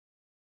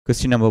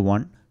Question number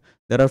 1.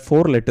 There are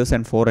 4 letters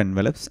and 4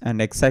 envelopes,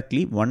 and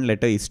exactly one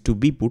letter is to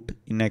be put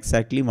in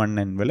exactly one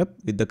envelope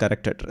with the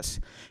correct address.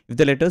 If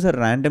the letters are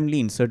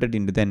randomly inserted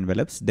into the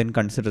envelopes, then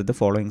consider the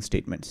following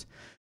statements.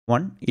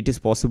 1. It is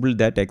possible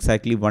that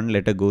exactly one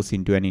letter goes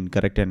into an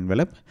incorrect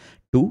envelope.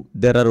 2.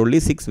 There are only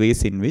 6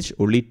 ways in which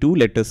only 2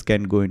 letters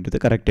can go into the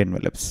correct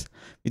envelopes.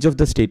 Which of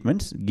the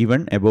statements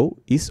given above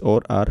is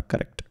or are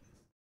correct?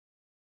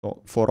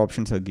 So 4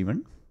 options are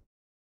given.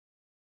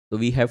 So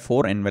we have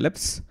 4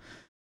 envelopes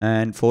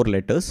and 4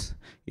 letters.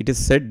 It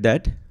is said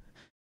that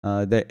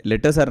the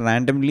letters are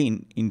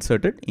randomly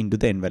inserted into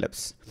the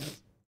envelopes.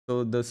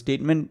 So the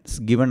statements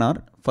given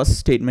are, first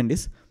statement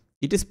is,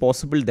 it is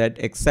possible that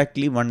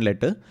exactly one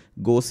letter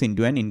goes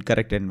into an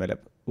incorrect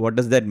envelope. What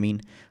does that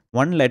mean?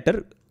 One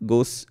letter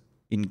goes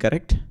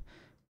incorrect.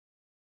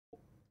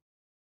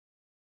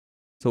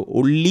 So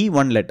only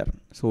one letter.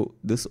 So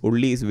this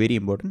only is very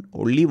important.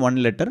 Only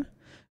one letter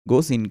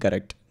goes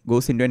incorrect,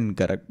 goes into an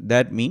incorrect.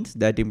 That means,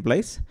 that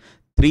implies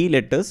 3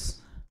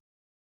 letters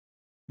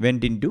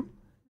went into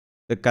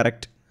the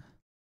correct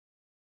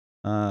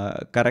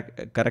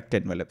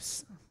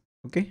envelopes.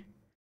 Okay.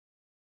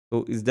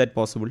 So is that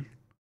possible?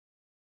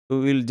 So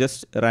we'll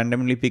just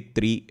randomly pick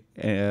 3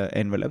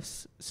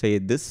 envelopes. Say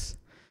this,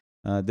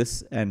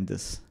 this, and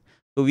this.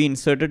 So we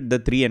inserted the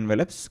 3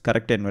 envelopes,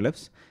 correct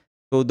envelopes.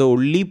 So the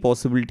only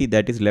possibility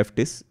that is left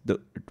is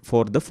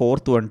for the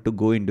 4th one to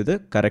go into the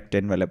correct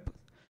envelope.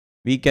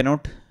 We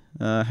cannot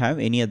have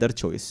any other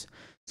choice.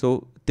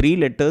 So 3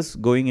 letters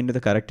going into the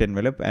correct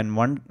envelope and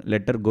 1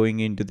 letter going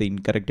into the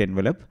incorrect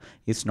envelope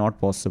is not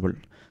possible.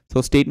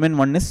 So statement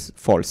 1 is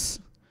false.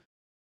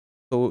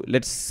 So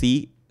let's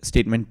see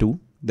statement 2.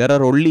 There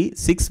are only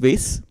 6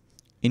 ways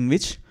in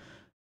which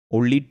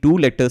only 2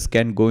 letters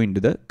can go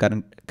into the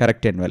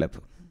correct envelope.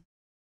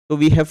 So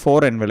we have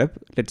 4 envelopes.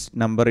 Let's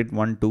number it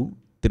 1, 2,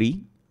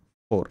 3,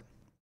 4.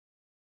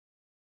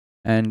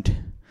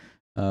 And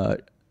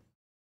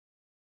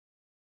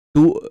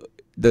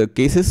the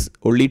cases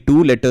only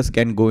 2 letters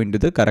can go into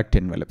the correct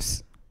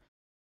envelopes.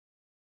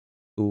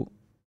 So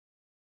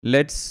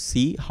let's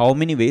see how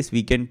many ways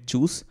we can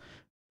choose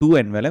 2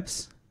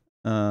 envelopes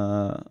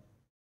that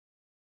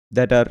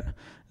are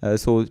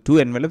so 2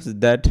 envelopes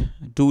that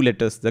 2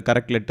 letters, the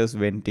correct letters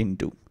went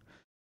into.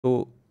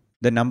 So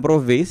the number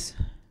of ways,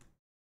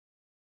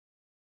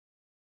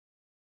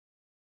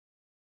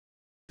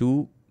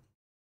 2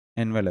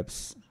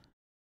 envelopes.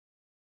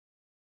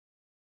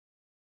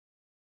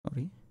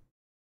 Sorry.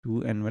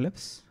 2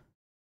 envelopes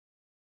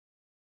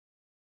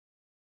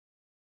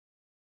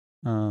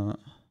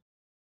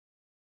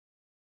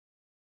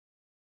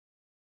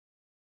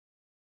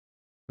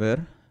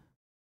where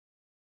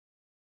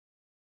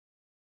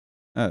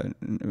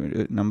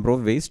number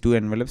of ways 2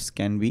 envelopes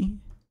can be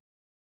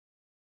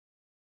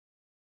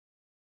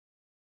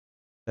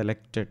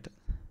selected.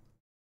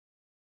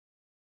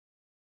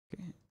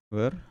 Okay.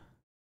 Where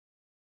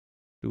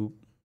 2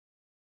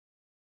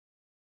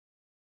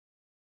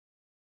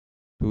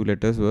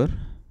 letters were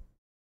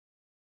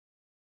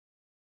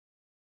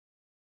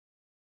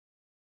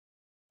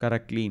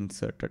correctly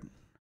inserted.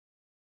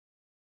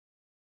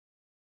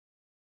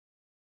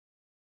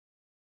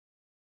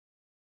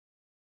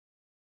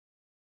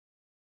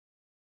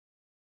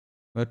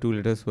 Where 2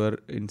 letters were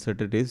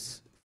inserted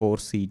is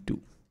 4C2.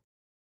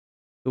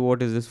 So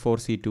what is this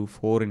 4C2?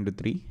 4 into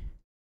 3,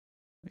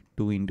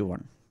 2 into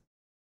 1,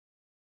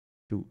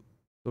 2.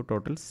 So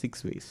total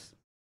 6 ways.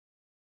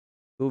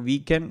 So we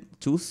can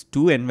choose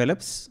 2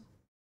 envelopes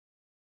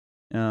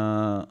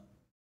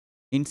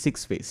in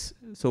 6 ways.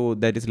 So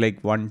that is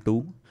like 1,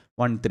 2,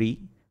 1, 3,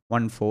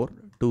 1, 4,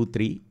 2,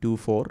 3, 2,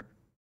 4,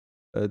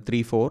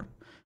 3, 4,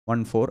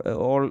 1, 4,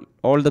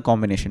 all the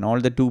combination, all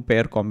the 2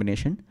 pair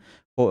combination.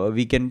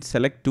 We can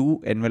select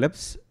 2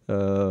 envelopes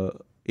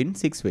in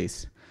 6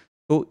 ways.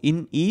 So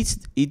in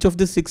each of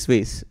the 6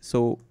 ways,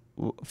 so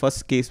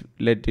first case,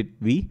 let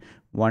it be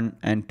 1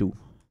 and 2.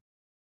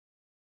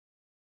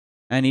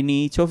 And in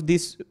each of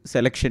these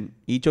selection,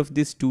 each of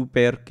these 2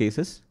 pair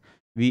cases,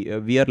 we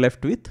are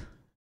left with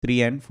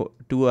 3 and 4,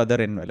 2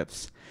 other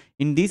envelopes.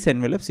 In these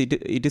envelopes,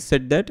 it is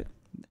said that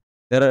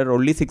there are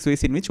only 6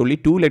 ways in which only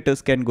 2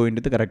 letters can go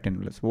into the correct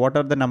envelopes. What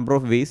are the number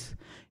of ways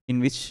in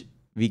which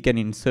we can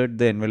insert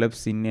the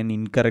envelopes in an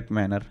incorrect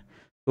manner?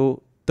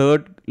 So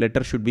 3rd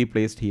letter should be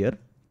placed here,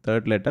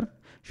 3rd letter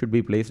should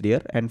be placed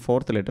here, and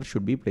 4th letter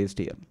should be placed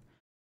here.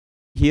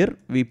 Here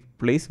we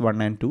place 1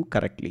 and 2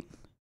 correctly.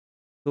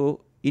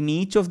 So in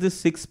each of the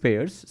 6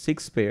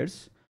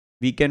 pairs,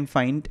 we can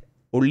find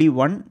only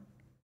one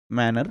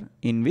manner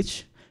in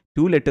which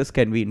 2 letters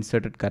can be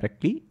inserted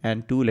correctly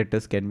and 2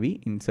 letters can be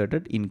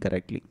inserted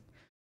incorrectly.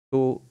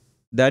 So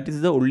that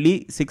is the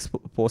only 6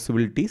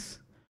 possibilities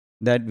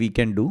that we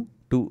can do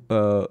to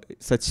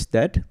such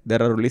that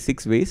there are only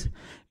 6 ways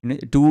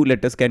 2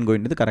 letters can go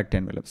into the correct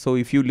envelope. So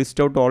if you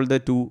list out all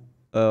the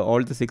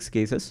 6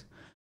 cases,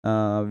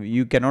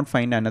 you cannot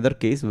find another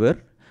case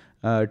where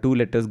 2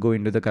 letters go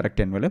into the correct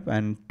envelope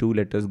and 2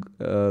 letters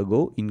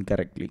go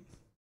incorrectly.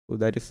 So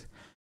that is,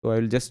 so I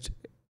will just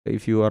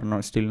If you are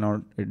not still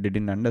not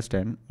didn't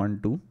understand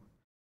 1 2,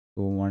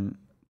 so 1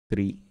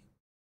 3,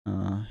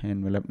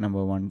 envelope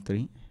number 1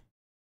 3,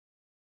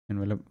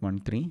 envelope 1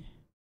 3,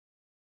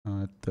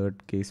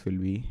 third case will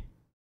be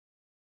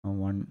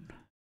 1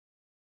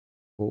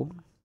 4,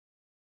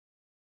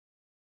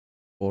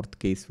 fourth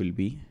case will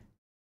be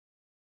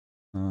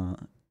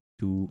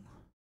 2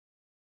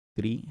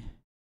 3,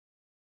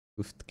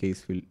 fifth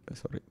case will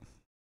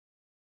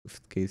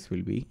fifth case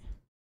will be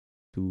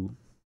 2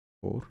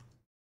 4,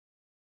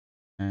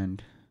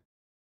 and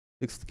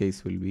sixth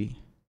case will be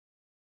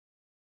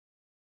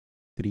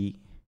 3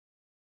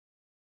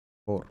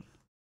 4.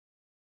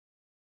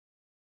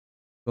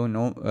 So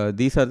now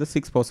these are the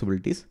 6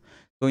 possibilities.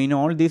 So in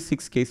all these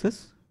 6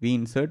 cases we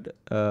insert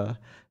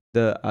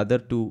the other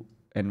 2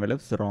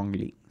 envelopes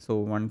wrongly. So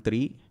 1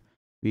 3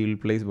 we will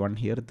place 1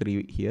 here,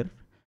 3 here,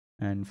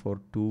 and for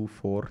 2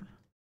 4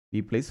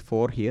 we place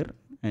 4 here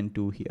and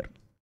 2 here.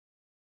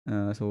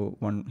 So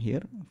 1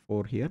 here,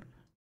 4 here,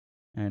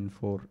 and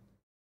for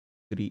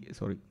 3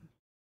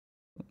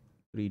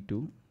 3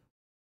 2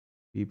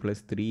 we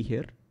place 3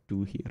 here,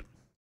 2 here.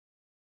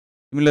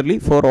 Similarly,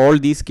 for all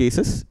these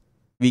cases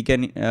we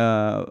can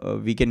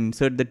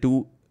insert the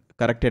 2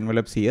 correct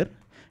envelopes here,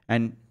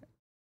 and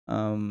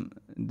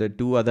the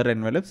 2 other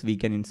envelopes we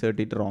can insert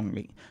it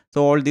wrongly.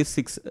 So all these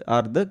 6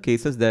 are the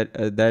cases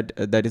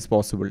that is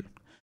possible.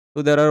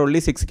 So there are only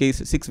 6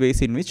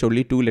 ways in which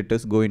only 2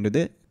 letters go into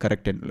the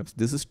correct envelopes.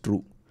 This is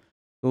true.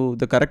 So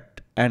the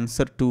correct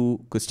answer to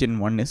question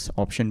 1 is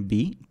option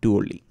B, 2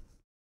 only.